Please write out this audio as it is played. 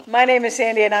My name is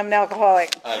Sandy, and I'm an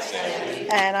alcoholic. Hi, Sandy.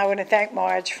 And I want to thank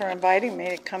Marge for inviting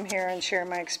me to come here and share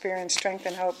my experience, strength,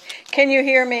 and hope. Can you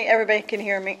hear me? Everybody can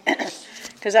hear me?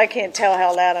 Because I can't tell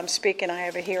how loud I'm speaking. I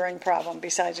have a hearing problem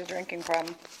besides a drinking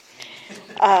problem.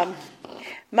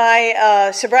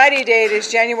 My sobriety date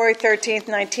is January 13th,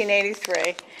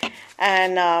 1983.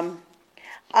 And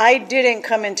I didn't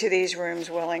come into these rooms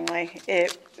willingly.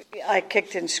 I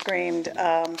kicked and screamed.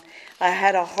 I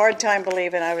had a hard time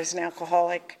believing I was an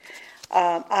alcoholic.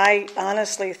 I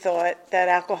honestly thought that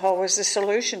alcohol was the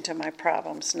solution to my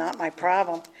problems, not my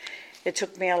problem. It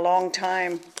took me a long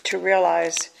time to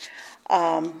realize,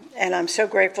 and I'm so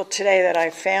grateful today that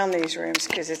I found these rooms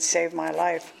because it saved my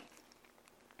life.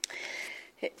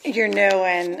 You know,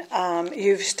 and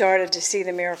you've started to see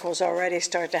the miracles already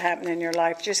start to happen in your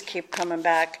life. Just keep coming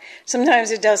back. Sometimes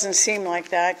it doesn't seem like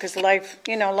that because life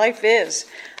is.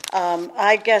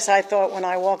 I guess I thought when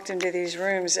I walked into these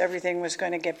rooms everything was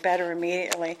going to get better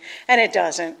immediately, and it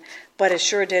doesn't. But it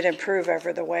sure did improve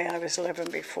over the way I was living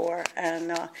before,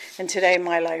 and today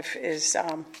my life is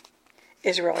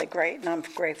really great, and I'm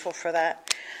grateful for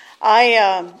that.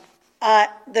 They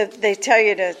tell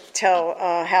you to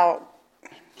tell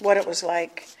what it was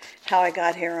like, how I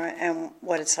got here, and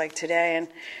what it's like today, and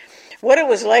what it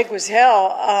was like was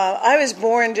hell. I was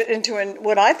born into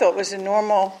what I thought was a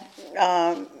normal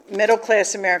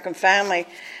middle-class American family.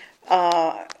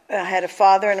 I had a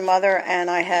father and a mother, and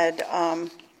I had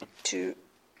two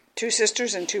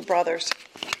sisters and two brothers,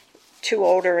 two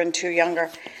older and two younger.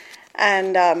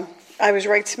 And I was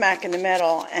right smack in the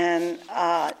middle, and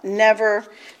never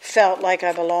felt like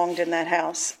I belonged in that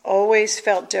house. Always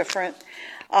felt different.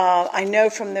 I know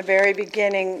from the very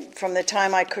beginning, from the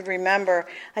time I could remember,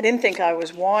 I didn't think I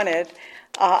was wanted.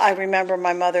 I remember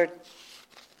my mother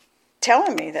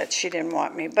telling me that she didn't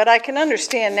want me. But I can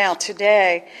understand now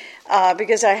today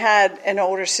because I had an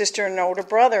older sister and an older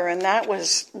brother, and that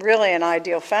was really an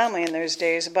ideal family in those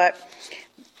days. But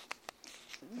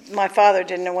my father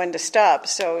didn't know when to stop,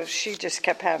 so she just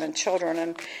kept having children.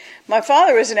 And my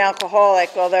father was an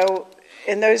alcoholic, although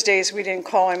in those days we didn't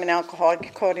call him an alcoholic, we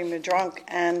called him a drunk.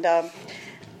 And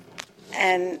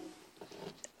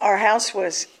our house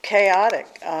was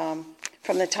chaotic.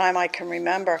 From the time I can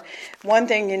remember. One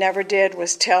thing you never did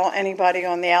was tell anybody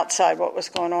on the outside what was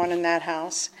going on in that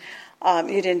house.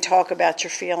 You didn't talk about your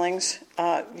feelings.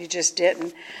 You just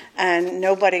didn't. And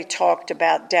nobody talked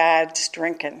about Dad's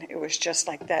drinking. It was just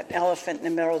like that elephant in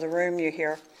the middle of the room you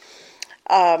hear.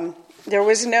 There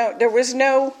was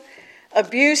no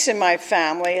abuse in my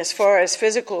family as far as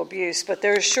physical abuse, but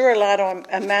there was sure a lot of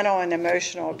mental and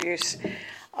emotional abuse.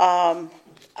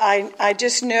 I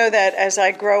just know that as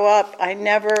I grow up, I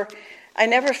never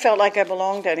felt like I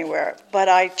belonged anywhere, but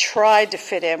I tried to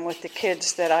fit in with the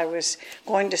kids that I was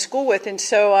going to school with, and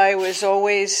so I was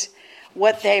always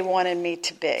what they wanted me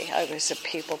to be. I was a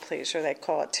people pleaser, they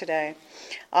call it today.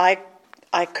 I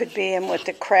could be in with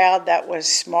the crowd that was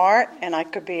smart, and I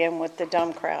could be in with the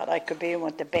dumb crowd. I could be in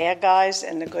with the bad guys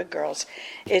and the good girls.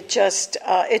 It just,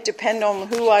 it depended on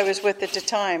who I was with at the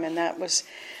time, and that was...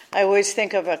 I always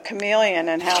think of a chameleon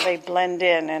and how they blend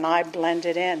in, and I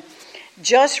blended in.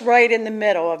 Just right in the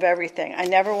middle of everything. I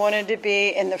never wanted to be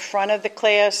in the front of the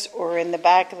class or in the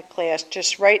back of the class,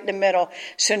 just right in the middle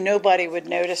so nobody would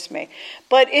notice me.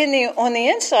 But on the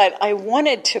inside, I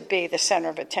wanted to be the center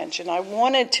of attention. I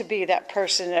wanted to be that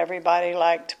person that everybody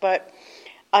liked, but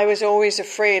I was always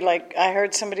afraid. Like I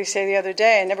heard somebody say the other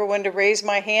day, I never wanted to raise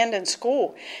my hand in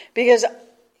school because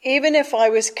even if I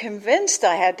was convinced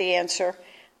I had the answer,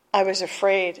 I was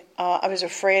afraid. I was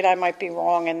afraid I might be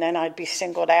wrong, and then I'd be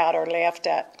singled out or laughed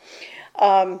at.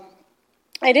 I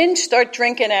didn't start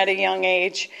drinking at a young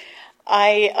age.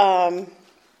 I'm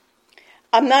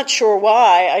not sure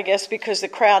why. I guess because the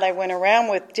crowd I went around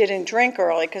with didn't drink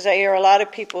early, because I hear a lot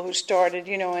of people who started,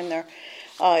 in their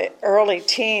early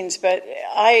teens. But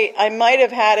I might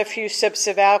have had a few sips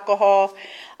of alcohol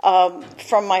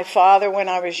from my father when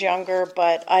I was younger,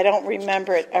 but I don't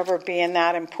remember it ever being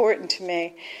that important to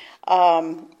me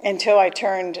until I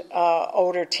turned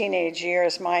older teenage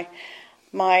years. My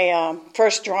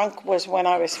first drunk was when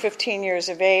I was 15 years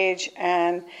of age,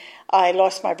 and I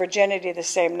lost my virginity the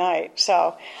same night.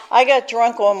 So I got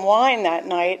drunk on wine that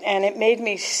night, and it made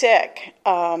me sick.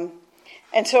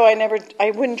 And so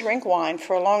I wouldn't drink wine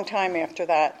for a long time after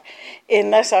that,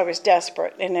 unless I was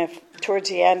desperate. And if towards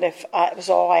the end, if it was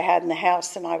all I had in the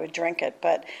house, then I would drink it.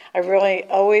 But I really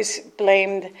always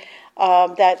blamed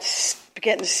that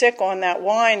getting sick on that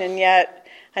wine, and yet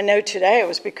I know today it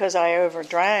was because I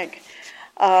overdrank.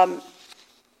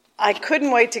 I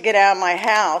couldn't wait to get out of my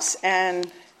house,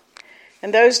 and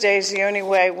in those days, the only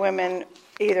way women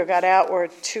either got out or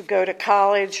to go to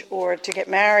college or to get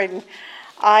married. And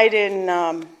I didn't.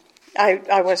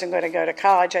 I wasn't going to go to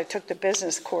college. I took the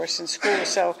business course in school.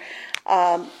 So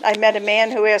I met a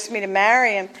man who asked me to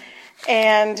marry him,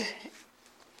 and it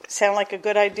sounded like a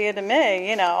good idea to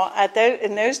me.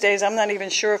 In those days, I'm not even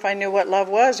sure if I knew what love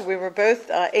was. We were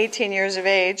both 18 years of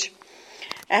age,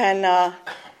 and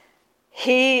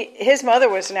his mother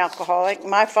was an alcoholic.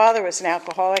 My father was an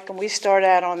alcoholic, and we started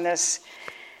out on this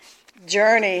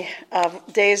journey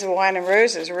of Days of Wine and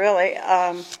Roses, really.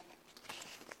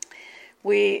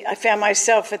 I found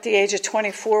myself at the age of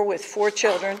 24 with 4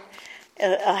 children,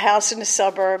 a house in the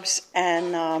suburbs,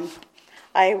 and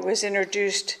I was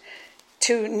introduced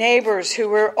to neighbors who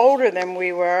were older than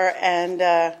we were,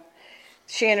 and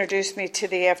she introduced me to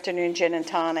the afternoon gin and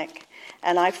tonic,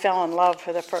 and I fell in love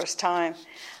for the first time.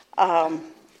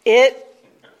 It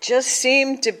just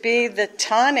seemed to be the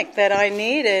tonic that I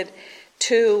needed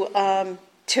to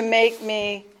make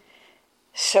me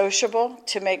sociable,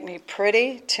 to make me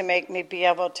pretty, to make me be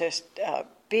able to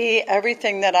be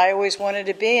everything that I always wanted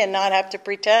to be and not have to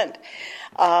pretend.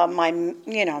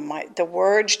 The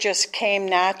words just came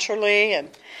naturally, and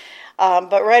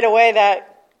but right away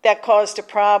that caused a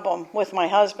problem with my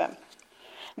husband.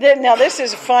 Now this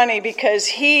is funny because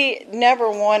he never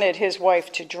wanted his wife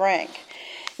to drink,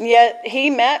 yet he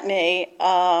met me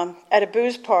at a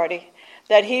booze party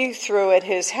that he threw at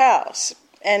his house.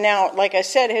 And now, like I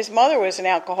said, his mother was an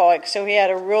alcoholic, so he had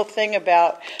a real thing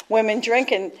about women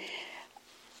drinking,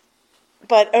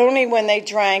 but only when they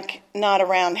drank, not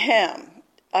around him.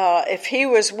 If he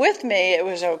was with me, it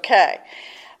was okay.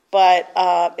 But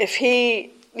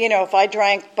if I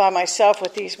drank by myself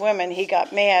with these women, he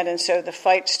got mad, and so the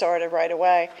fight started right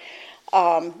away.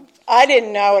 I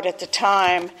didn't know it at the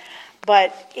time,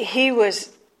 but he was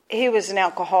an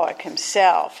alcoholic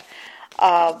himself.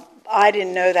 I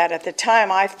didn't know that at the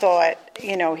time. I thought,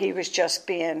 he was just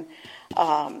being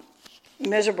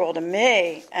miserable to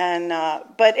me,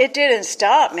 but it didn't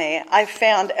stop me. I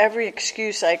found every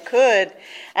excuse I could,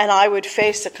 and I would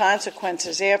face the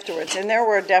consequences afterwards, and there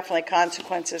were definitely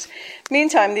consequences.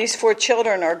 Meantime, these 4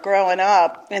 children are growing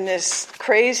up in this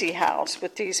crazy house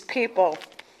with these people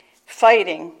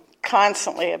fighting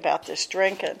constantly about this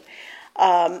drinking.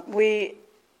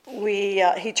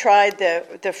 He tried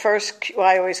the first,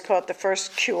 I always call it the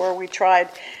first cure. We tried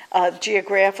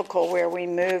geographical, where we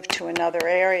moved to another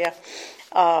area,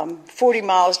 40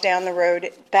 miles down the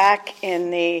road, back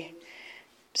in the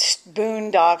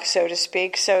boondocks, so to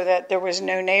speak, so that there was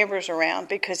no neighbors around,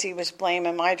 because he was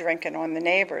blaming my drinking on the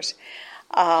neighbors.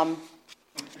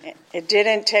 It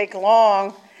didn't take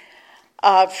long.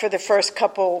 For the first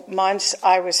couple months,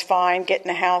 I was fine getting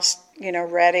the house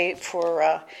ready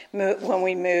for when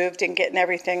we moved, and getting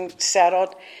everything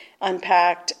settled,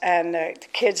 unpacked, and the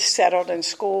kids settled in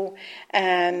school.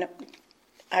 And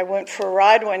I went for a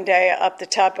ride one day up the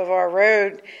top of our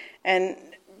road, and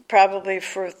probably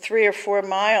for 3 or 4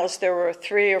 miles, there were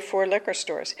 3 or 4 liquor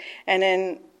stores.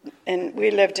 And we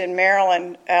lived in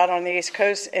Maryland, out on the East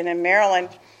Coast, and in Maryland,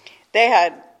 they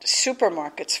had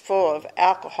supermarkets full of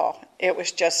alcohol. It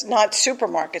was just not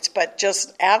supermarkets, but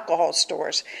just alcohol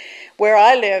stores. Where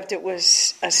I lived, it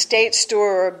was a state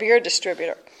store or a beer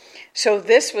distributor. So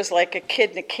this was like a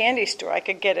kid in a candy store. I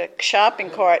could get a shopping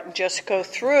cart and just go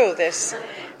through this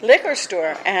liquor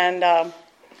store, and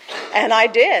I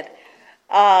did.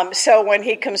 So when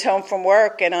he comes home from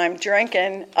work and I'm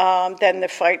drinking, then the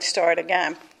fights start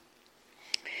again.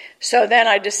 So then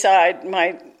I decide,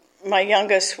 my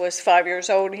youngest was 5 years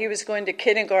old. He was going to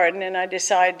kindergarten, and I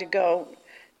decided to go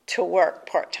to work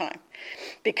part-time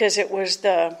because it was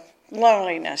the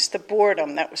loneliness, the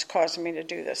boredom that was causing me to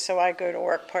do this. So I go to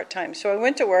work part-time. So I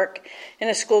went to work in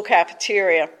a school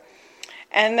cafeteria,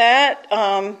 and that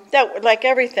like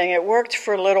everything, it worked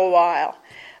for a little while.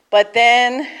 But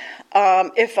then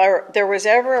if there was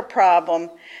ever a problem,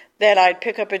 then I'd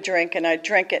pick up a drink and I'd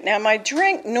drink it. Now, my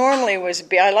drink normally was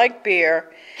beer. I like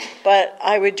beer, but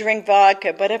I would drink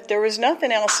vodka. But if there was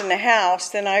nothing else in the house,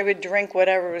 then I would drink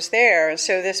whatever was there. And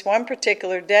so this one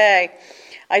particular day,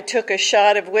 I took a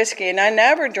shot of whiskey, and I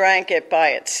never drank it by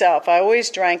itself. I always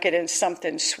drank it in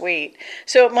something sweet.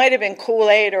 So it might have been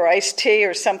Kool-Aid or iced tea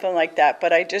or something like that,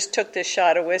 but I just took this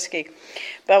shot of whiskey.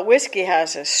 But whiskey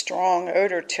has a strong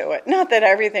odor to it. Not that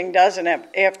everything doesn't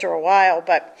after a while,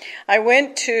 but I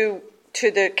went to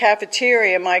the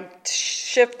cafeteria. My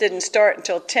shift didn't start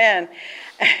until 10,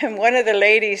 and one of the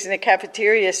ladies in the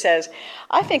cafeteria says,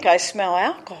 "I think I smell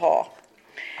alcohol."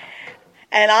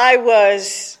 And I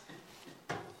was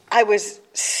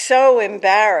so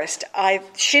embarrassed.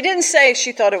 She didn't say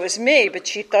she thought it was me, but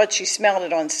she thought she smelled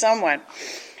it on someone.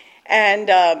 And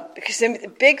because the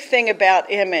big thing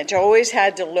about image, I always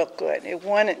had to look good. It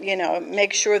wanted,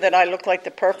 make sure that I looked like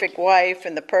the perfect wife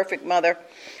and the perfect mother.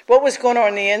 What was going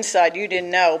on the inside, you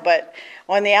didn't know, but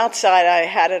on the outside, I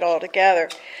had it all together.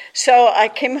 So I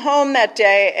came home that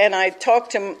day, and I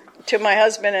talked to my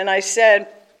husband, and I said,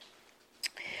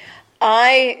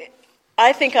 I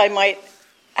think I might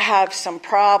have some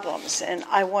problems, and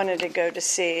I wanted to go to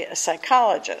see a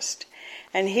psychologist.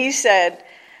 And he said,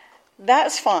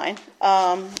 that's fine.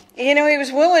 He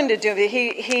was willing to do it.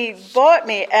 He bought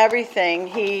me everything.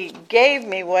 He gave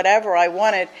me whatever I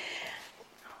wanted,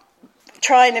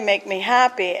 trying to make me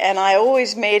happy. And I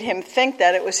always made him think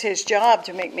that it was his job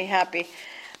to make me happy.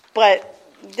 But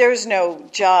there's no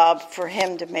job for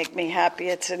him to make me happy.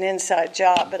 It's an inside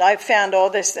job. But I found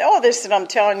all this that I'm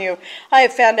telling you, I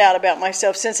have found out about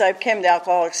myself since I came to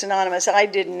Alcoholics Anonymous. I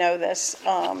didn't know this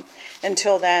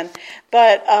until then.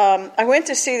 But I went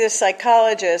to see this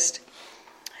psychologist,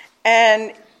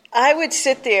 and I would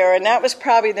sit there, and that was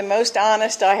probably the most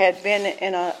honest I had been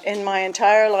in my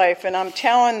entire life. And I'm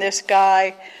telling this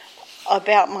guy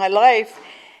about my life,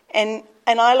 and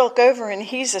I look over, and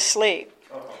he's asleep.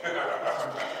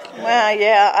 Well,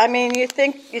 yeah. I mean, you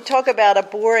talk about a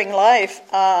boring life.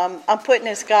 I'm putting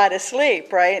this guy to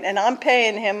sleep, right? And I'm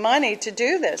paying him money to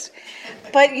do this.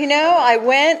 But, I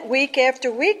went week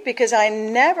after week because I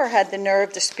never had the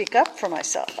nerve to speak up for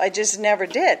myself. I just never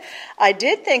did. I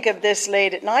did think of this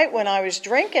late at night when I was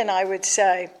drinking. I would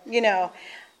say,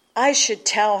 I should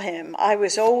tell him. I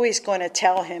was always going to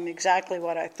tell him exactly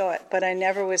what I thought, but I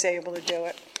never was able to do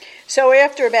it. So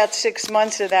after about 6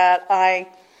 months of that, I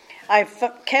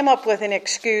came up with an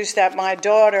excuse that my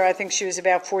daughter, I think she was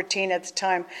about 14 at the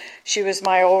time, she was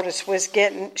my oldest,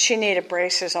 she needed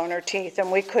braces on her teeth,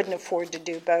 and we couldn't afford to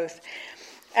do both.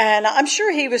 And I'm sure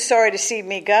he was sorry to see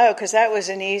me go, because that was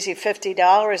an easy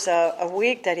 $50 a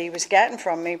week that he was getting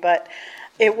from me, but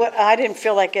I didn't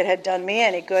feel like it had done me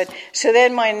any good. So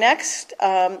then my next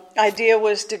idea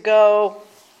was to go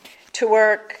to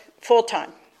work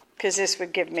full-time, because this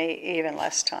would give me even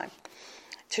less time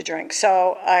to drink.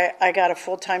 So I got a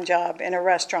full-time job in a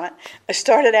restaurant. I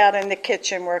started out in the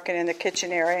kitchen, working in the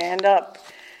kitchen area, I ended up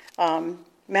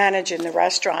managing the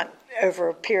restaurant over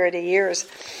a period of years.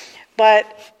 But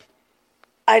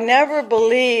I never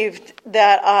believed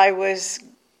that I was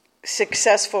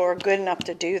successful or good enough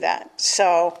to do that.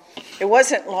 So it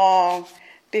wasn't long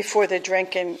before the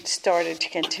drinking started to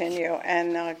continue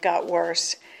and got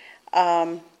worse.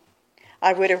 I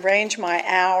would arrange my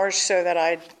hours so that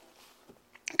I'd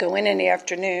go in the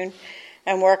afternoon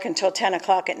and work until 10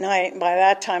 o'clock at night. And by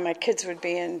that time, my kids would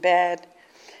be in bed.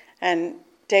 And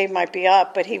Dave might be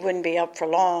up, but he wouldn't be up for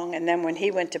long. And then when he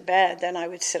went to bed, then I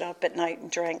would sit up at night and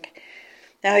drink.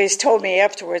 Now, he's told me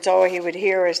afterwards, all he would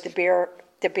hear is the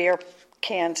beer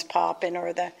cans popping,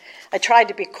 I tried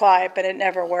to be quiet, but it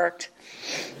never worked.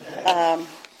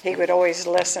 He would always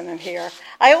listen and hear.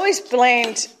 I always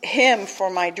blamed him for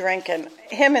my drinking,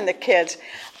 him and the kids.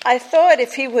 I thought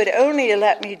if he would only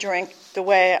let me drink the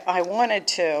way I wanted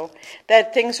to,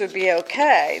 that things would be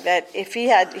okay. That if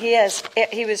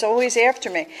he was always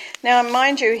after me. Now,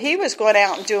 mind you, he was going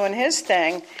out and doing his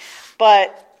thing,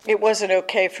 but it wasn't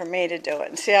okay for me to do it.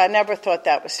 And see, I never thought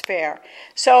that was fair.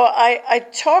 So I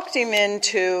talked him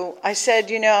into, I said,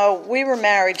 we were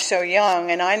married so young,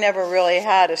 and I never really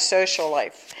had a social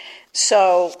life.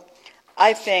 So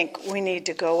I think we need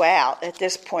to go out. At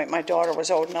this point, my daughter was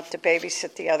old enough to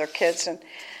babysit the other kids, and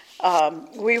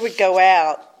we would go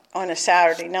out on a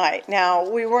Saturday night. Now,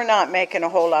 we were not making a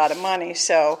whole lot of money,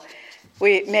 so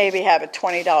we maybe have a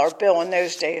 $20 bill. In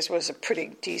those days was a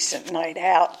pretty decent night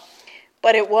out.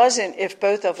 But it wasn't if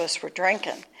both of us were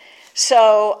drinking.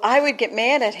 So I would get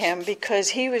mad at him because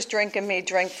he was drinking me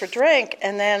drink for drink,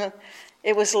 and then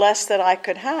it was less that I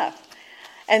could have.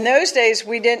 And those days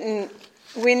we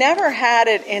never had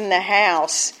it in the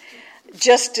house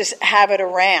just to have it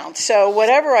around. So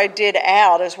whatever I did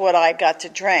out is what I got to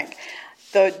drink.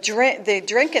 The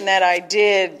drinking that I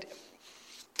did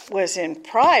was in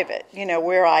private,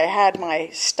 where I had my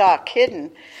stock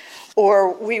hidden.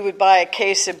 Or we would buy a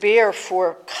case of beer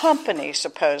for company,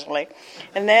 supposedly,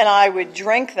 and then I would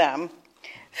drink them,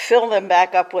 fill them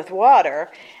back up with water,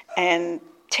 and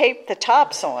tape the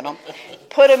tops on them,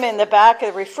 put them in the back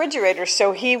of the refrigerator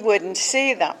so he wouldn't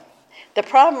see them. The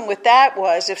problem with that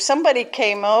was if somebody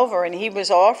came over and he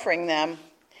was offering them,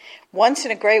 once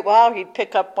in a great while he'd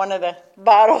pick up one of the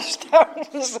bottles that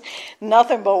was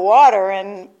nothing but water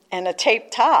and a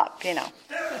tape top,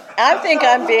 I think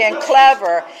I'm being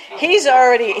clever. He's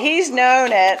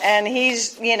known it, and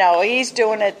he's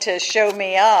doing it to show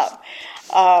me up.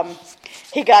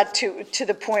 he got to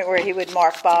the point where he would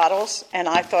mark bottles, and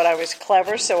I thought I was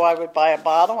clever, so I would buy a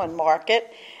bottle and mark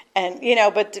it. And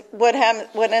but what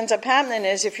ends up happening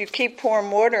is if you keep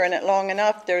pouring water in it long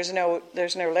enough, there's no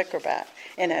liquor back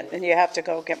in it, and you have to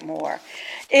go get more.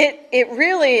 It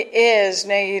really is.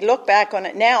 Now you look back on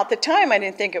it now. At the time, I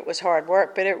didn't think it was hard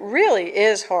work, but it really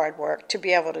is hard work to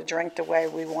be able to drink the way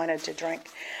we wanted to drink.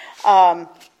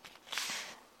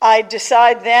 I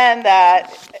decide then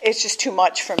that it's just too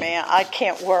much for me. I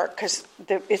can't work because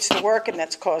it's the working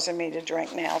that's causing me to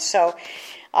drink now. So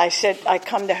I said, I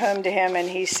come home to him, and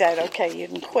he said, okay, you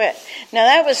can quit. Now,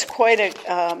 that was quite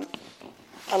a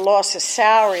loss of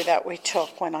salary that we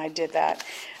took when I did that.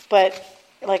 But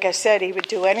like I said, he would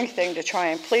do anything to try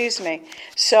and please me.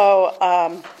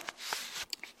 So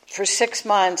for 6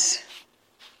 months,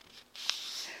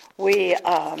 we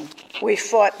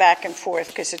fought back and forth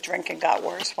because the drinking got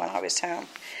worse when I was home.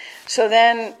 So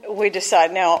then we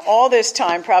decided, now all this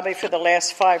time, probably for the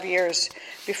last 5 years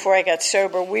before I got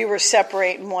sober, we were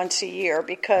separating once a year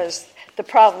because the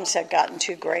problems had gotten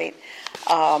too great.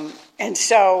 And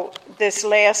so this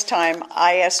last time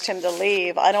I asked him to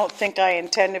leave. I don't think I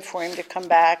intended for him to come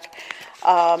back.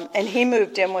 And he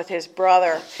moved in with his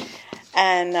brother.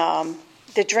 And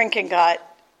the drinking got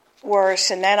worse,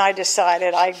 and then I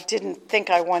decided I didn't think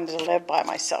I wanted to live by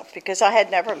myself because I had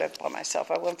never lived by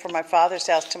myself. I went from my father's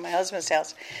house to my husband's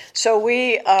house. So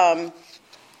we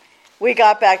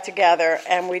got back together,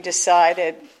 and we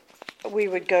decided we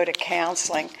would go to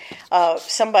counseling.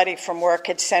 Somebody from work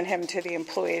had sent him to the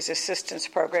Employees Assistance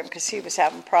Program because he was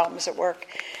having problems at work,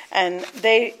 and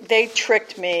they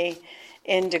tricked me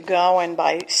into going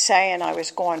by saying I was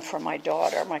going for my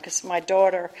daughter, because my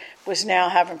daughter was now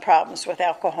having problems with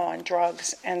alcohol and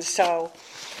drugs. And so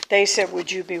they said,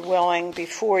 would you be willing,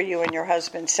 before you and your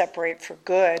husband separate for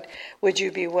good, would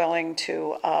you be willing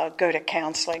to go to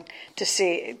counseling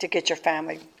to get your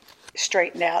family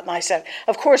straightened out? And I said,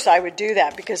 of course I would do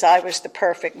that because I was the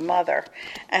perfect mother.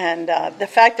 And the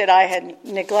fact that I had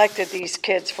neglected these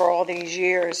kids for all these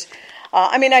years,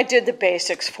 I did the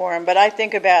basics for them, but I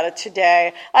think about it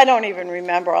today. I don't even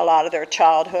remember a lot of their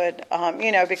childhood,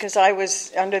 because I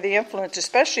was under the influence,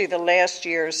 especially the last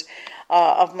years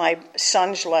of my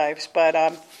son's lives.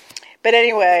 But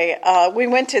anyway, we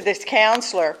went to this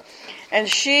counselor, and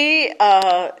she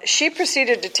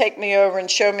proceeded to take me over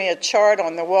and show me a chart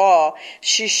on the wall.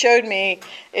 She showed me,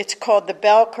 it's called the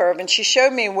bell curve, and she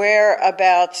showed me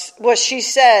whereabouts, she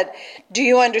said, do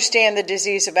you understand the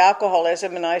disease of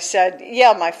alcoholism? And I said,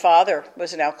 yeah, my father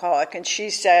was an alcoholic. And she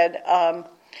said,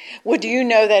 well, do you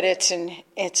know that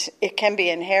it can be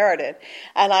inherited?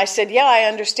 And I said, yeah, I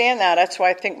understand that. That's why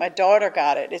I think my daughter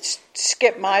got it. It's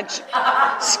skipped my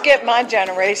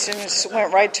generation,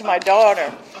 went right to my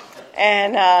daughter.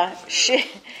 And she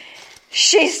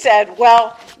said,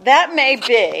 well, that may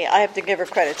be. I have to give her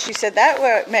credit. She said,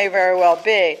 that may very well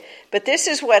be. But this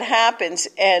is what happens.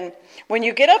 And when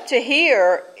you get up to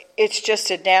here, it's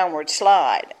just a downward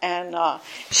slide. And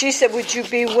she said, would you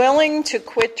be willing to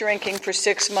quit drinking for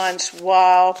 6 months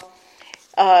while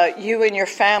you and your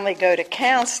family go to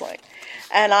counseling?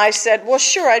 And I said, well,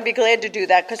 sure, I'd be glad to do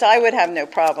that because I would have no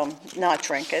problem not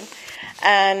drinking.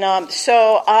 And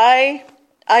so I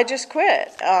just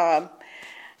quit.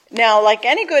 Now, like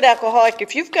any good alcoholic,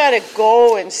 if you've got a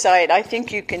goal in sight, I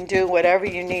think you can do whatever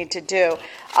you need to do.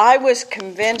 I was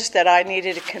convinced that I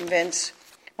needed to convince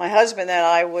my husband that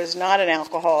I was not an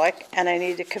alcoholic, and I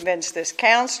needed to convince this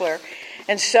counselor.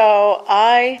 And so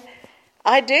I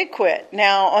did quit.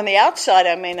 Now, on the outside,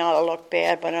 I may not have looked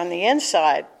bad, but on the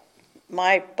inside,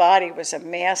 my body was a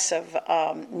mass of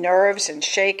nerves and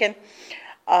shaking.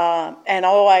 And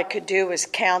all I could do was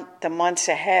count the months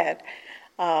ahead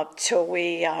till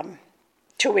we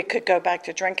could go back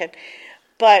to drinking.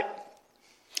 But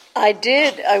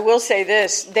I will say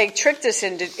this, they tricked us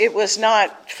into, it was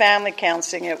not family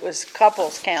counseling, it was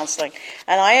couples counseling.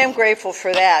 And I am grateful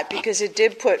for that because it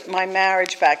did put my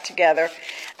marriage back together.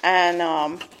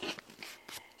 And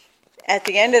at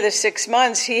the end of the 6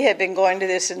 months, he had been going to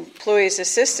this Employees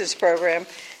Assistance Program,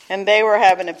 and they were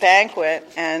having a banquet,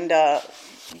 and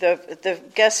the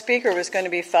guest speaker was going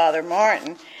to be Father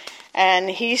Martin. And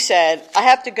he said, I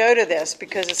have to go to this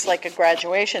because it's like a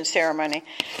graduation ceremony.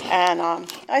 And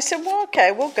I said, well,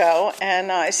 okay, we'll go. And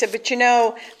I said, but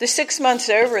the 6 months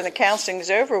over and the counseling's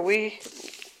over, we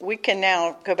can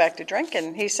now go back to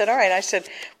drinking. He said, all right. I said,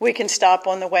 we can stop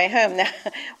on the way home. Now,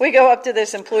 we go up to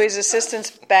this Employees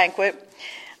Assistance banquet,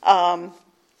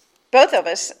 both of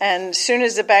us. And as soon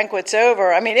as the banquet's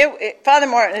over, Father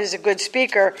Martin is a good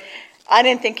speaker. I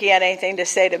didn't think he had anything to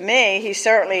say to me. He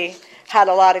certainly had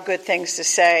a lot of good things to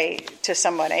say to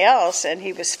somebody else, and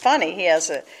he was funny. He has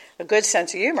a good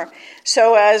sense of humor.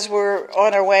 So as we're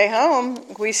on our way home,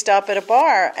 we stop at a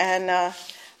bar, and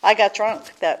I got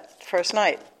drunk that first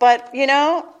night. But,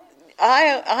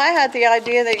 I had the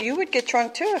idea that you would get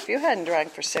drunk too if you hadn't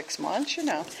drank for 6 months,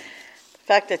 The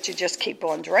fact that you just keep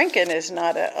on drinking is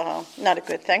not a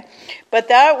good thing. But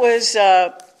that was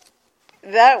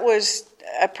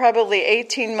probably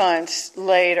 18 months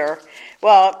later.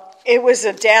 Well, it was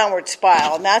a downward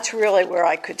spiral, and that's really where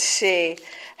I could see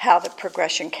how the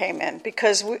progression came in.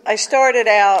 Because I started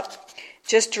out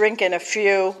just drinking a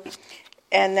few,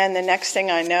 and then the next thing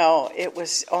I know, it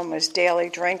was almost daily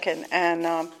drinking.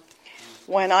 And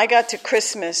when I got to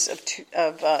Christmas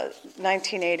of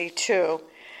 1982,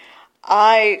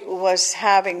 I was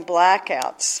having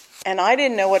blackouts, and I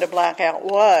didn't know what a blackout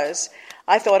was.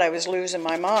 I thought I was losing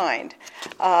my mind.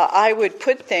 I would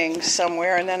put things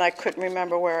somewhere, and then I couldn't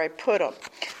remember where I put them.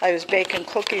 I was baking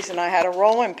cookies, and I had a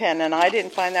rolling pin, and I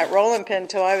didn't find that rolling pin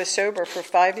until I was sober for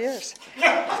 5 years.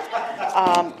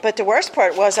 But the worst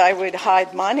part was I would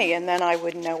hide money, and then I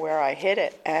wouldn't know where I hid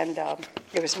it, and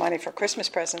it was money for Christmas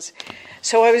presents.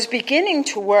 So I was beginning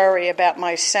to worry about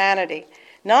my sanity.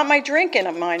 Not my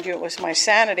drinking, mind you, it was my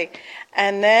sanity.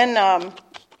 And then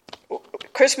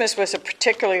Christmas was a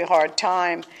particularly hard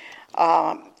time,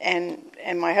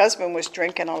 and my husband was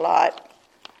drinking a lot.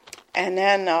 And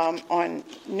then on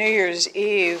New Year's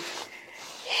Eve,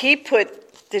 he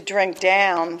put the drink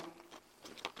down,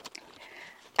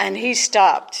 and he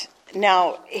stopped.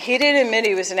 Now, he didn't admit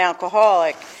he was an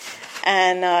alcoholic,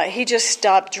 and he just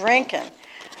stopped drinking.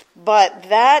 But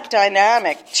that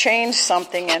dynamic changed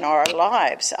something in our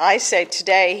lives. I say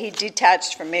today he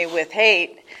detached from me with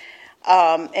hate,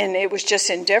 and it was just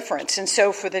indifference. And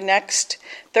so for the next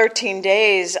 13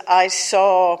 days, I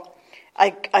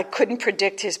couldn't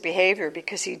predict his behavior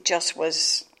because he just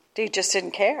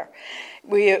didn't care.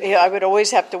 I would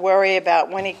always have to worry about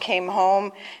when he came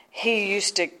home. He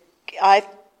used to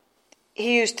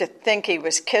think he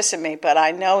was kissing me, but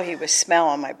I know he was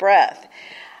smelling my breath.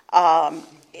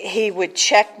 He would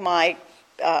check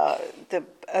the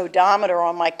odometer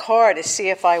on my car to see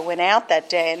if I went out that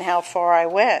day and how far I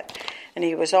went. And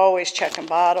he was always checking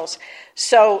bottles.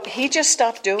 So he just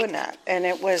stopped doing that. And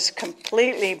it was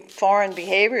completely foreign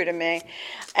behavior to me.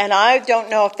 And I don't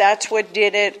know if that's what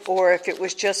did it or if it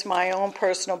was just my own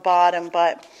personal bottom.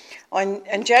 But on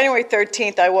January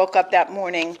 13th, I woke up that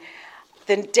morning.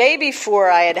 The day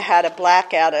before I had a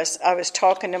blackout, I was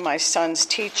talking to my son's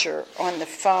teacher on the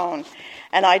phone.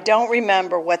 And I don't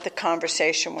remember what the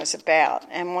conversation was about.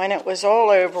 And when it was all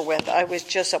over with, I was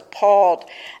just appalled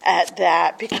at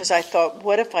that because I thought,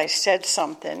 what if I said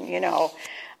something?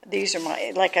 These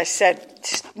are like I said,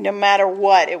 no matter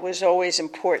what, it was always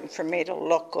important for me to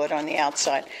look good on the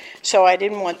outside. So I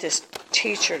didn't want this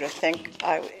teacher to think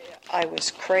I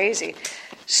was crazy.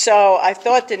 So I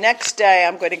thought the next day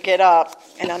I'm going to get up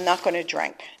and I'm not going to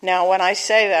drink. Now, when I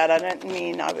say that, I don't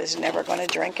mean I was never going to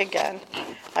drink again.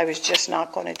 I was just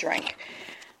not going to drink.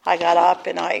 I got up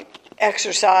and I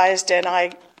exercised and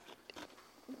I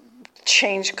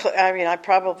changed. I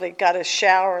probably got a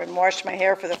shower and washed my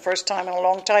hair for the first time in a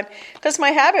long time because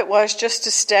my habit was just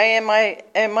to stay in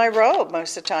my robe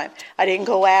most of the time. I didn't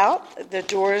go out. The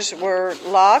doors were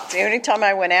locked. The only time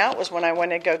I went out was when I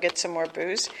wanted to go get some more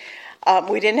booze.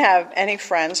 We didn't have any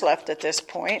friends left at this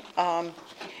point.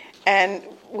 And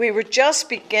we were just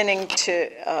beginning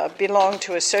to belong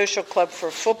to a social club for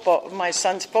football, my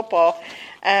son's football.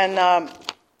 And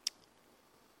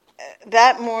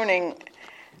that morning,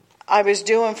 I was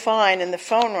doing fine, and the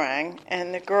phone rang,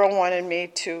 and the girl wanted me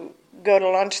to go to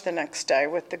lunch the next day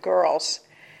with the girls.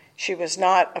 She was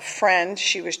not a friend.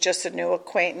 She was just a new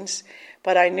acquaintance.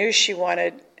 But I knew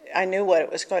I knew what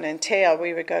it was going to entail.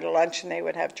 We would go to lunch, and they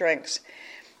would have drinks.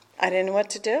 I didn't know what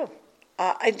to do.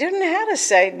 I didn't know how to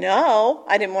say no.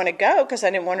 I didn't want to go because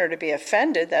I didn't want her to be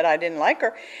offended that I didn't like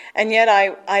her. And yet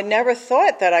I never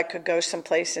thought that I could go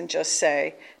someplace and just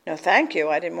say, no, thank you.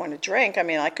 I didn't want to drink. I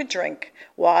mean, I could drink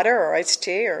water or iced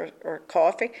tea or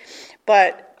coffee.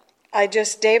 But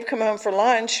Dave come home for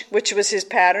lunch, which was his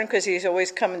pattern because he's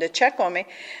always coming to check on me.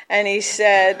 And he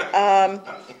said,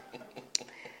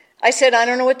 I said, I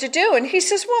don't know what to do. And he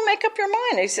says, well, make up your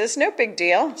mind. He says, no big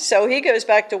deal. So he goes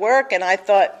back to work, and I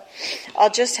thought, I'll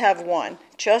just have one,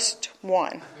 just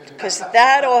one, because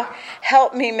that'll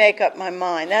help me make up my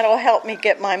mind. That'll help me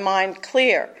get my mind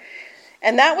clear.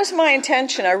 And that was my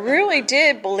intention. I really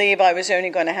did believe I was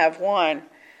only going to have one.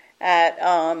 At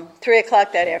 3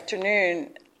 o'clock that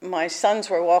afternoon, my sons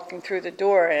were walking through the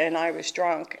door, and I was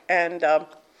drunk. And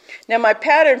Now, my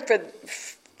pattern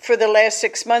for the last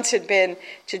 6 months had been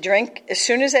to drink as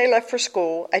soon as they left for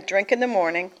school. I'd drink in the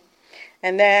morning,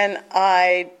 and then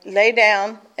I'd lay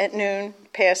down at noon,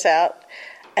 pass out,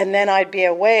 and then I'd be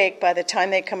awake by the time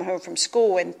they come home from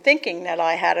school and thinking that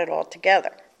I had it all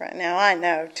together. Right now, I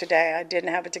know today I didn't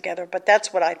have it together, but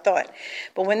that's what I thought.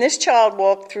 But when this child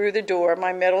walked through the door,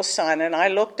 my middle son, and I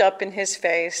looked up in his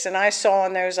face, and I saw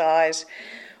in those eyes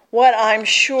what I'm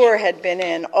sure had been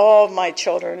in all of my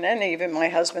children and even my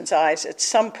husband's eyes at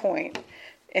some point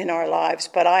in our lives,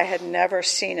 but I had never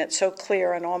seen it so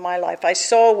clear in all my life. I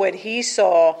saw what he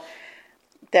saw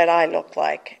that I looked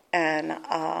like, and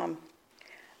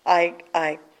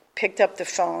I picked up the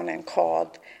phone and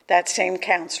called that same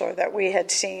counselor that we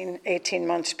had seen 18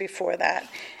 months before that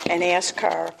and asked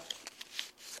her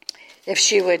if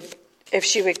she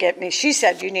would get me. She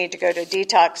said, you need to go to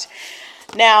detox.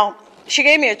 Now, she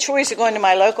gave me a choice of going to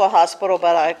my local hospital,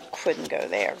 but I couldn't go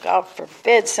there. God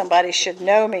forbid somebody should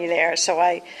know me there. So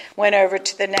I went over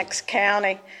to the next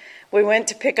county. We went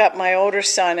to pick up my older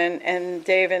son, and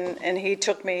Dave, and he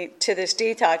took me to this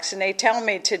detox. And they tell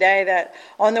me today that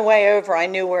on the way over, I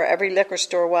knew where every liquor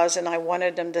store was, and I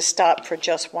wanted them to stop for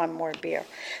just one more beer.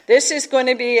 This is going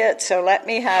to be it, so let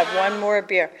me have one more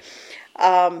beer.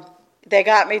 They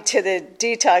got me to the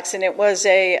detox, and it was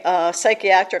a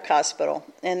psychiatric hospital.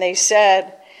 And they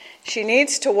said she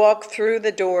needs to walk through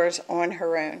the doors on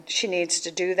her own. She needs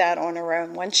to do that on her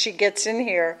own. Once she gets in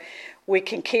here, we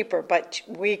can keep her, but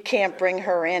we can't bring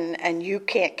her in, and you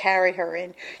can't carry her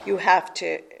in. You have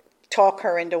to talk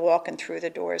her into walking through the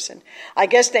doors. And I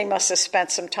guess they must have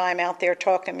spent some time out there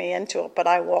talking me into it, but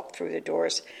I walked through the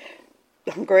doors.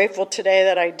 I'm grateful today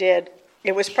that I did.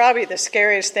 It was probably the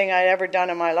scariest thing I'd ever done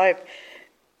in my life.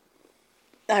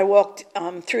 I walked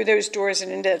through those doors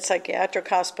and into that psychiatric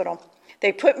hospital.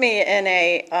 They put me in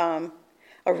a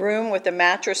room with a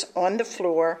mattress on the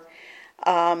floor.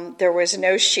 There was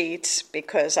no sheets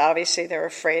because obviously they're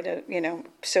afraid of,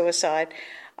 suicide,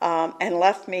 and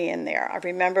left me in there. I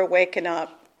remember waking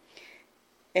up,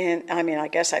 and I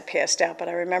guess I passed out, but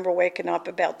I remember waking up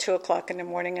about 2 o'clock in the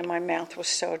morning and my mouth was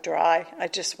so dry. I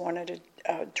just wanted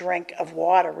a drink of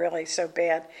water really so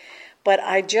bad. But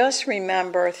I just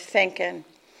remember thinking,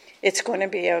 it's going to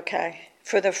be okay.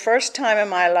 For the first time in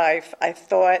my life, I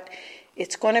thought,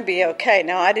 it's going to be okay.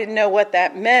 Now, I didn't know what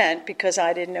that meant because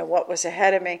I didn't know what was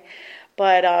ahead of me.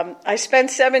 But I spent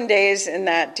 7 days in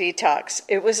that detox.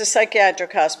 It was a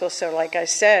psychiatric hospital, so like I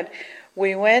said,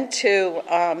 we went to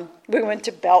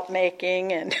belt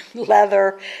making and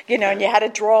leather, and you had to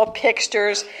draw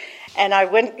pictures. And I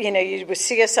went, you would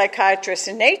see a psychiatrist,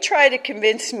 and they tried to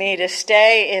convince me to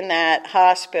stay in that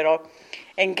hospital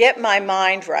and get my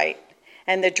mind right,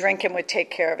 and the drinking would take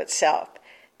care of itself.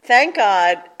 Thank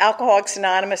God, Alcoholics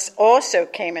Anonymous also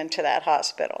came into that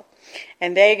hospital,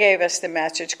 and they gave us the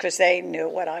message because they knew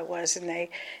what I was, and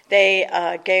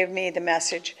they gave me the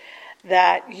message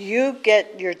that you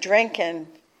get your drinking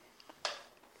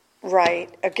right,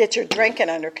 or get your drinking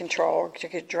under control, or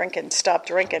get drinking, stop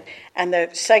drinking, and the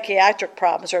psychiatric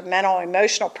problems or mental,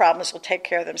 emotional problems will take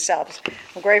care of themselves.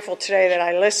 I'm grateful today that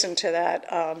I listened to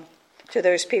that, to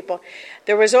those people.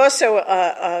 There was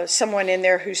also someone in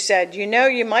there who said, you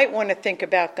might want to think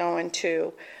about going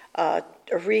to a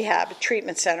rehab, a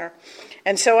treatment center.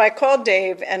 And so I called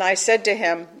Dave, and I said to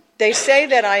him, they say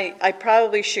that I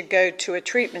probably should go to a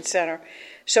treatment center.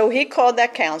 So he called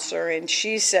that counselor, and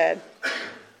she said,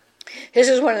 this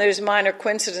is one of those minor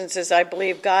coincidences I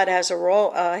believe God has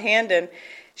a hand in.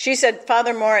 She said,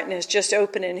 Father Martin is just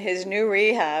opening his new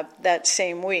rehab that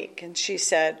same week. And she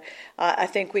said, I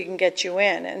think we can get you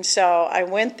in. And so I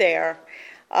went there.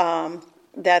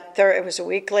 It was a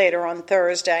week later on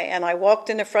Thursday. And I walked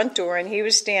in the front door, and he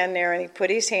was standing there, and he put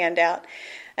his hand out.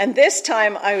 And this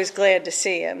time I was glad to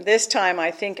see him. This time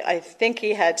I think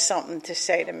he had something to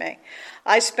say to me.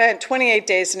 I spent 28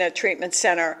 days in that treatment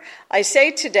center. I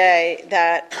say today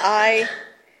that I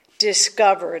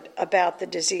discovered about the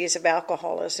disease of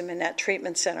alcoholism in that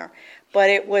treatment center. But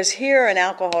it was here in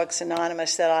Alcoholics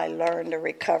Anonymous that I learned the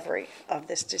recovery of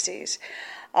this disease.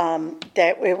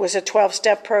 That it was a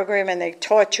 12-step program, and they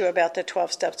taught you about the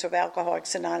 12 steps of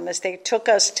Alcoholics Anonymous. They took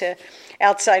us to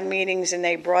outside meetings, and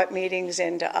they brought meetings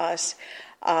into us.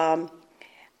 The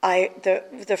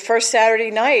first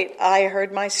Saturday night, I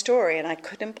heard my story, and I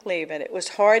couldn't believe it. It was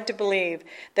hard to believe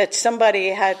that somebody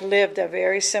had lived a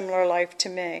very similar life to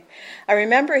me. I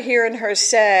remember hearing her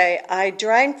say, I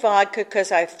drank vodka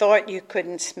because I thought you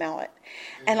couldn't smell it.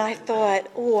 And I thought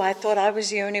I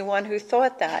was the only one who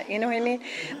thought that. You know what I mean?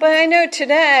 But I know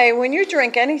today, when you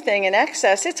drink anything in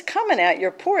excess, it's coming out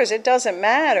your pores. It doesn't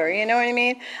matter. You know what I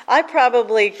mean? I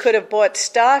probably could have bought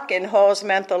stock in Hall's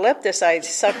Mentholyptus. I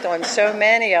sucked on so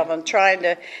many of them trying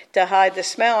to hide the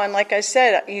smell. And like I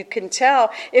said, you can tell.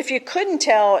 If you couldn't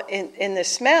tell in the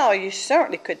smell, you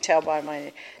certainly could tell by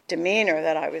my demeanor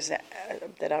that I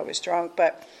was drunk.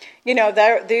 But, you know,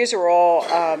 these are all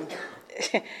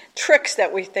tricks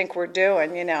that we think we're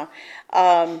doing, you know.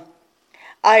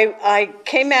 I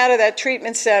came out of that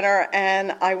treatment center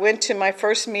and I went to my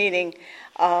first meeting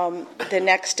the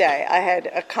next day. I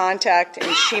had a contact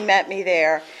and she met me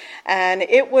there. And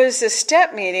it was a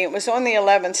step meeting. It was on the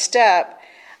 11th step.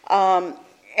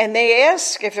 And they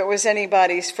asked if it was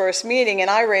anybody's first meeting, and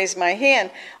I raised my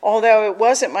hand. Although it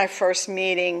wasn't my first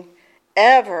meeting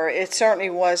ever, it certainly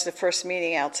was the first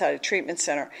meeting outside a treatment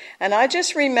center. And I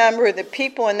just remember the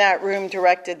people in that room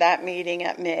directed that meeting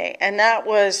at me. And that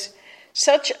was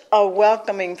such a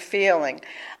welcoming feeling.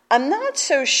 I'm not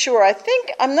so sure.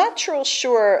 I'm not real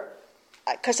sure,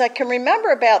 because I can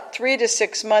remember about 3 to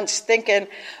 6 months thinking,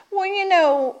 well, you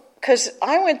know, because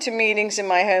I went to meetings in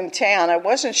my hometown. I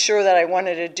wasn't sure that I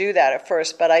wanted to do that at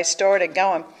first, but I started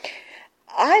going.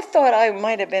 I thought I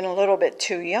might have been a little bit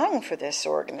too young for this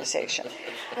organization.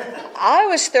 I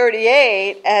was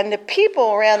 38, and the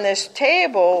people around this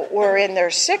table were in their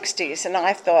 60s, and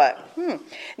I thought,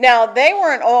 Now, they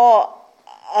weren't all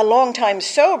a long time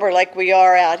sober like we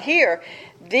are out here.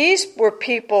 These were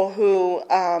people who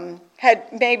had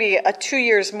maybe 2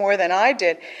 years more than I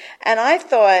did, and I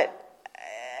thought,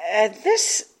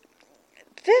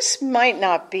 this might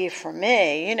not be for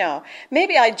me, you know.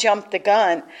 Maybe I jumped the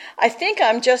gun. I think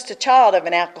I'm just a child of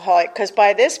an alcoholic, because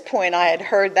by this point I had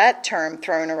heard that term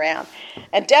thrown around,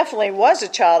 and definitely was a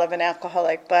child of an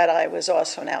alcoholic, but I was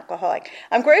also an alcoholic.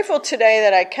 I'm grateful today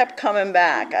that I kept coming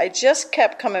back. I just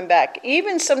kept coming back.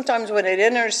 Even sometimes when I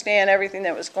didn't understand everything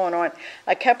that was going on,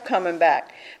 I kept coming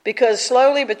back, because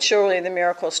slowly but surely the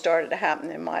miracles started to happen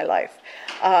in my life.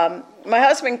 My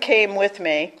husband came with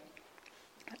me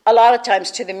a lot of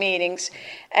times to the meetings,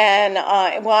 and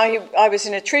while I was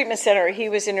in a treatment center, he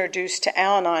was introduced to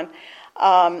Al-Anon,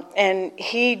 and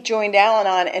he joined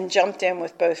Al-Anon and jumped in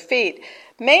with both feet,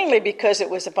 mainly because it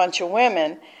was a bunch of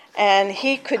women, and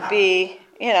he could be,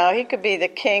 you know, the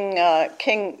king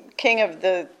of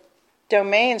the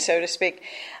domain, so to speak.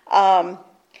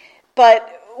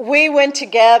 But we went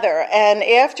together, and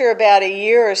after about a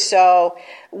year or so,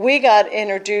 we got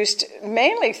introduced,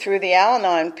 mainly through the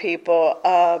Al-Anon people,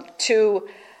 to,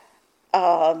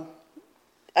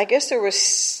 I guess there was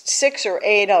 6 or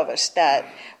 8 of us that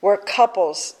were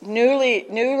couples, new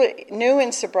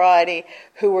in sobriety,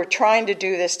 who were trying to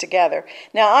do this together.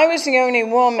 Now, I was the only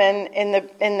woman in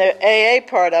the AA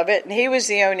part of it, and he was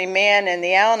the only man in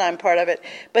the Al-Anon part of it,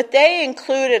 but they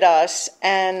included us,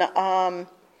 and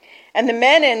the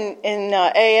men in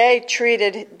AA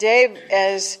treated Dave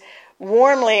as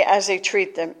warmly as they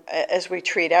treat them, as we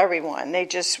treat everyone. They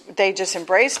just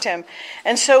embraced him.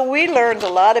 And so we learned a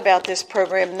lot about this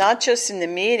program, not just in the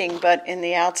meeting, but in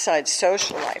the outside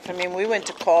social life. I mean, we went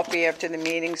to coffee after the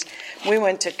meetings. We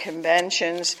went to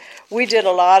conventions. We did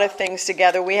a lot of things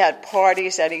together. We had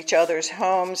parties at each other's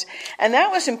homes. And that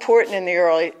was important in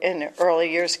the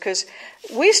early years, because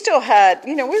we still had,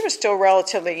 you know, we were still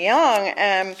relatively young,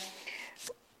 and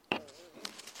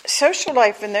social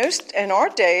life in our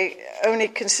day only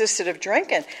consisted of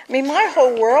drinking. I mean, my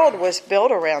whole world was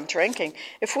built around drinking.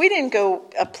 If we didn't go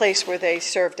a place where they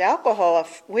served alcohol,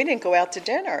 if we didn't go out to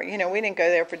dinner, you know, we didn't go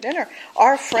there for dinner.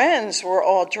 Our friends were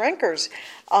all drinkers.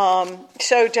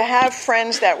 So to have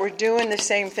friends that were doing the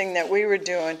same thing that we were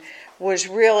doing was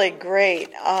really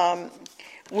great.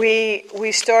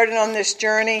 We started on this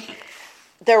journey.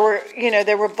 There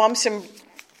were bumps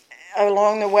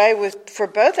along the way for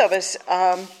both of us.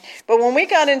 But when we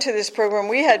got into this program,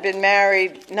 we had been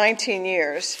married 19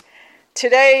 years.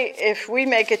 Today, if we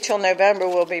make it till November,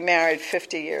 we'll be married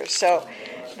 50 years. So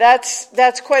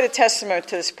that's quite a testament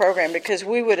to this program, because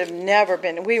we would have never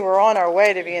been, we were on our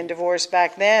way to being divorced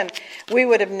back then. We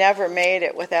would have never made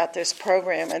it without this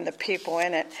program and the people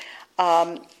in it.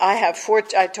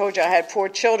 I told you I had 4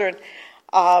 children.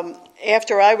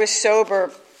 After I was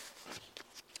sober,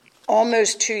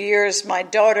 almost 2 years, my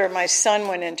daughter and my son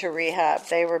went into rehab.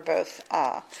 They were both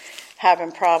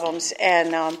having problems.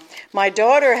 And my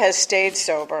daughter has stayed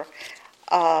sober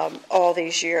all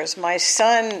these years. My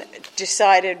son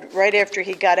decided right after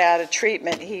he got out of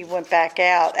treatment, he went back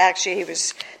out. Actually, he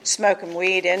was smoking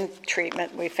weed in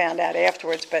treatment. We found out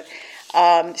afterwards. But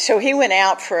So he went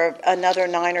out for another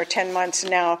 9 or 10 months.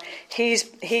 Now he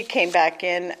came back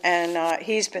in, and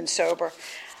he's been sober.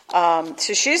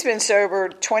 So she's been sober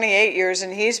 28 years,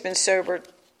 and he's been sober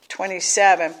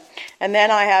 27. And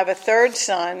then I have a third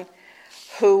son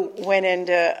who went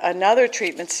into another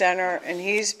treatment center, and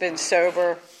he's been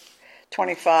sober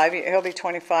 25. He'll be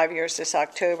 25 years this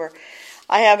October.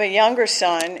 I have a younger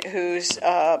son who's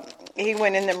he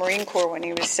went in the Marine Corps when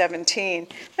he was 17,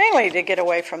 mainly to get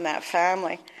away from that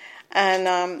family,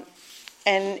 and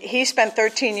he spent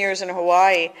 13 years in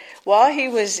Hawaii. While he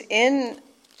was in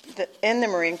the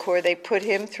Marine Corps, they put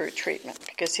him through treatment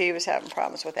because he was having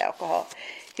problems with alcohol.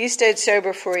 He stayed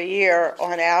sober for a year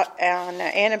on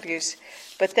antabuse,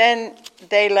 but then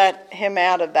they let him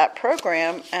out of that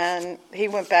program, and he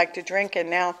went back to drinking.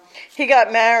 Now, he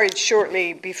got married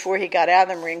shortly before he got out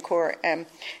of the Marine Corps, and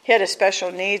he had a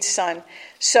special needs son.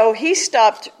 So he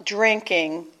stopped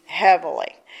drinking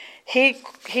heavily. He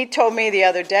told me the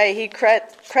other day he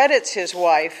credits his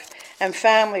wife and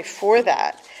family for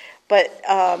that. But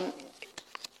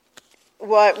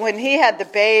when he had the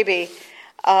baby,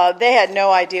 they had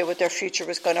no idea what their future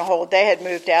was going to hold. They had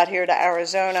moved out here to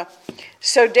Arizona.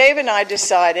 So Dave and I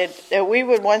decided that we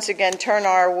would once again turn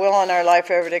our will and our life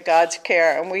over to God's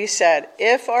care. And we said,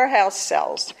 if our house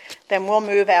sells, then we'll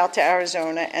move out to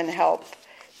Arizona and help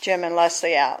Jim and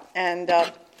Leslie out. And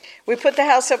we put the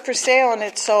house up for sale, and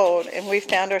it sold. And we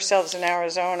found ourselves in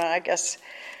Arizona, I guess,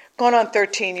 going on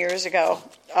 13 years ago.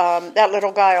 That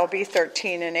little guy will be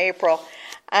 13 in April.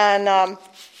 And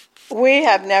we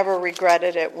have never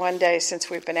regretted it one day since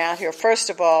we've been out here. First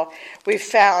of all, we've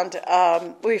found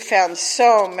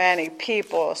so many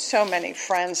people, so many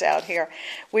friends out here.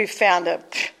 We've found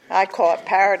I call it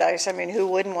paradise. I mean, who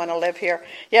wouldn't want to live here?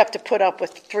 You have to put up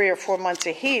with 3 or 4 months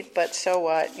of heat, but so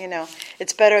what? You know,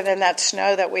 it's better than that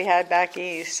snow that we had back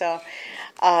east. So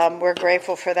we're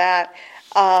grateful for that.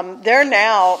 They're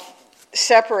now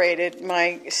separated,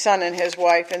 my son and his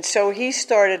wife, and so he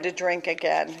started to drink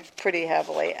again pretty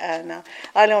heavily. And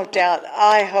I don't doubt,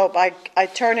 I hope, I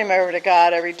turn him over to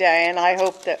God every day, and I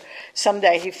hope that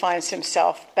someday he finds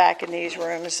himself back in these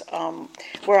rooms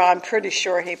where I'm pretty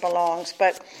sure he belongs.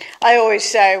 But I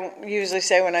usually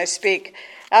say when I speak,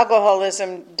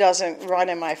 alcoholism doesn't run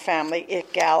in my family,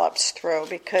 it gallops through,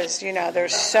 because, you know,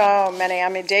 there's so many. I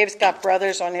mean, Dave's got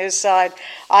brothers on his side.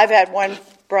 I've had one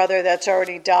brother that's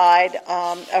already died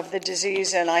of the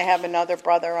disease, and I have another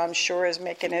brother I'm sure is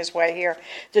making his way here.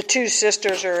 The 2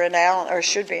 sisters are in or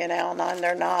should be in Al-Anon.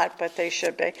 They're not, but they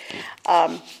should be.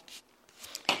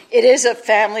 It is a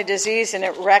family disease, and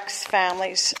it wrecks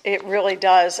families. It really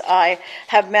does. I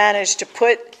have managed to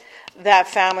put that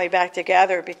family back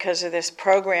together because of this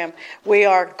program. We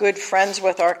are good friends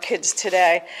with our kids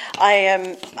today.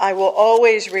 I will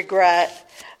always regret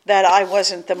that I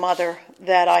wasn't the mother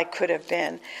that I could have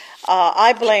been.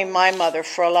 I blame my mother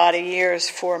for a lot of years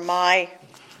for my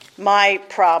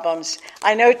problems.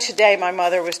 I know today my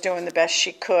mother was doing the best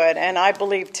she could, and I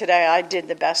believe today I did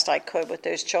the best I could with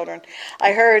those children.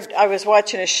 I was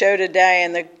watching a show today,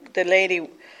 and the lady,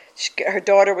 her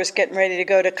daughter was getting ready to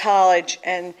go to college,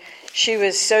 and she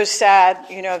was so sad,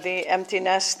 you know, the empty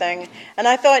nest thing. And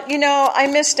I thought, you know, I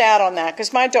missed out on that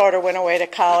because my daughter went away to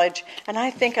college, and I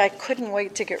think I couldn't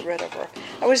wait to get rid of her.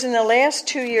 I was in the last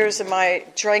 2 years of my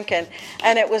drinking,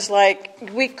 and it was like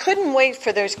we couldn't wait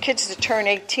for those kids to turn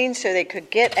 18 so they could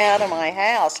get out of my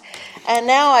house. And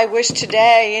now I wish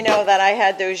today, you know, that I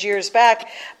had those years back.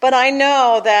 But I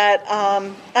know that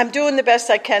I'm doing the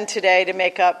best I can today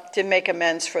to make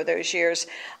amends for those years.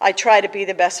 I try to be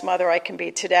the best mother I can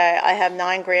be today. I have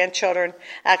 9 grandchildren,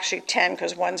 actually 10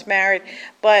 because one's married.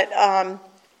 But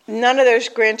none of those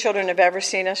grandchildren have ever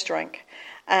seen us drink.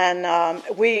 And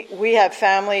we have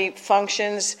family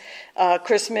functions,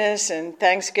 Christmas and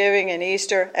Thanksgiving and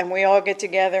Easter, and we all get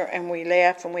together and we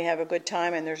laugh and we have a good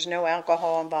time, and there's no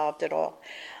alcohol involved at all.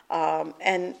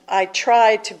 And I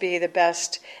try to be the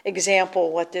best example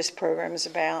of what this program is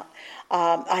about.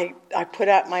 I put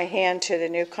out my hand to the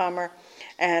newcomer,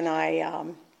 and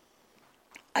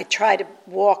I try to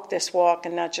walk this walk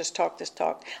and not just talk this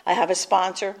talk. I have a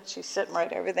sponsor. She's sitting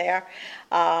right over there.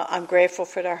 I'm grateful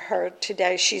for her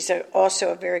today. She's also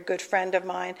a very good friend of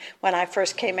mine. When I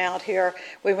first came out here,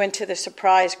 we went to the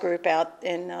Surprise group out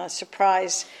in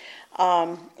Surprise,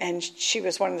 and she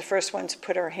was one of the first ones to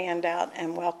put her hand out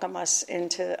and welcome us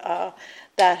into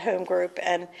that home group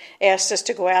and asked us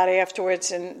to go out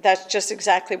afterwards, and that's just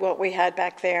exactly what we had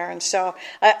back there. And so,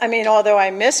 I mean, although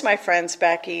I miss my friends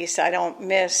back east, I don't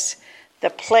miss the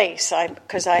place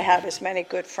because I have as many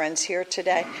good friends here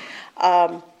today.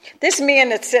 This man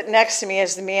that's sitting next to me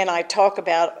is the man I talk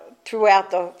about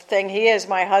throughout the thing. He is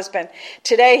my husband.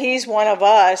 Today, he's one of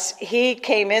us. He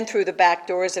came in through the back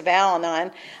doors of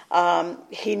Al-Anon.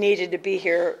 He needed to be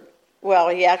here. Well,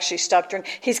 he actually stopped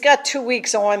drinking. He's got 2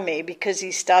 weeks on me because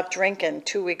he stopped drinking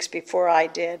 2 weeks before I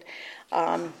did.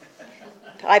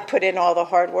 I put in all the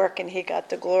hard work and he got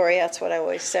the glory. That's what I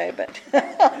always say. But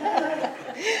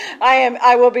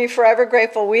I will be forever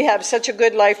grateful. We have such a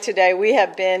good life today. We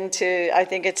have been to, I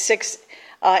think it's 6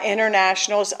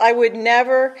 internationals. I would have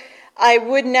never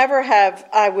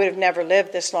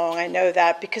lived this long. I know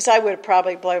that because I would have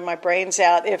probably blown my brains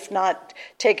out if not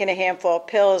taking a handful of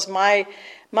pills. My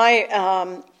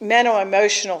mental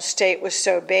emotional state was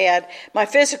so bad. My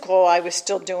physical, I was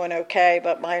still doing okay,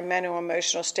 but my mental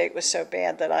emotional state was so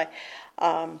bad that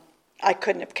I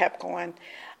couldn't have kept going.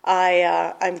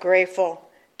 I'm grateful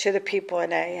to the people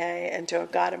in AA and to a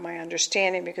God of my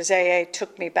understanding because AA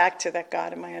took me back to that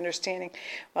God of my understanding.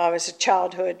 When I was a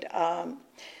childhood,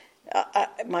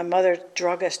 my mother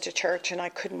drug us to church, and I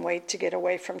couldn't wait to get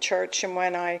away from church. And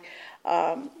when I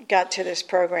got to this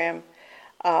program,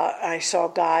 I saw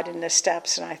God in the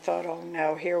steps, and I thought, oh,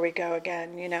 no, here we go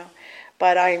again,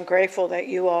 But I am grateful that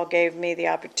you all gave me the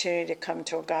opportunity to come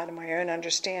to a God of my own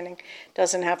understanding.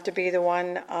 Doesn't have to be the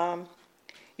one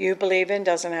you believe in,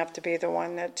 doesn't have to be the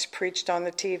one that's preached on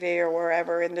the TV or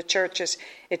wherever in the churches.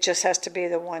 It just has to be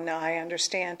the one that I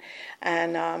understand.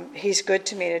 And he's good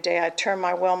to me today. I turn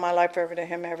my will, my life over to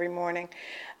him every morning.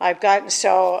 I've gotten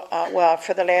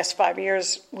for the last 5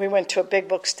 years, we went to a big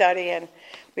book study and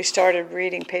we started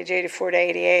reading page 84 to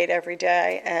 88 every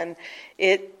day, and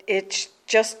it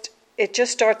just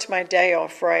starts my day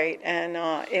off right, and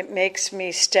it makes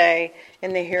me stay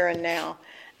in the here and now.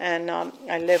 And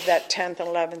I live that 10th and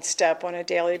 11th step on a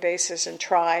daily basis and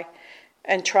try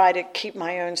to keep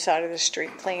my own side of the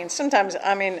street clean. Sometimes,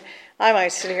 I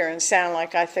might sit here and sound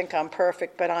like I think I'm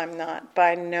perfect, but I'm not.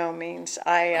 By no means.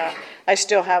 I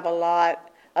still have a lot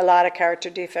of character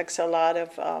defects, a lot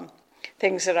of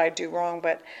things that I do wrong,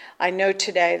 but I know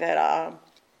today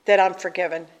that I'm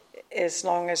forgiven as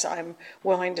long as I'm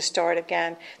willing to start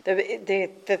again.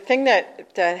 The thing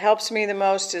that helps me the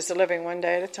most is living one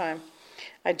day at a time.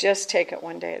 I just take it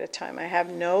one day at a time. I have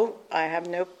no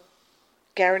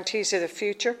guarantees of the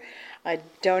future. I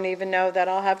don't even know that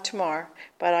I'll have tomorrow,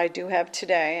 but I do have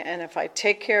today. And if I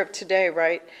take care of today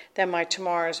right, then my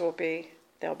tomorrows they'll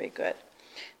be good.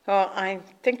 Well, I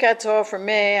think that's all for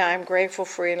me. I'm grateful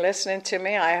for you listening to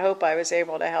me. I hope I was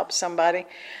able to help somebody.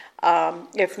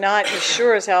 If not, he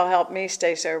sure as hell helped me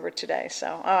stay sober today.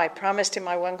 So, I promised him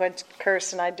I wasn't going to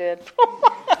curse, and I did.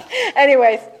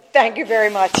 Anyway, thank you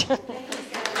very much.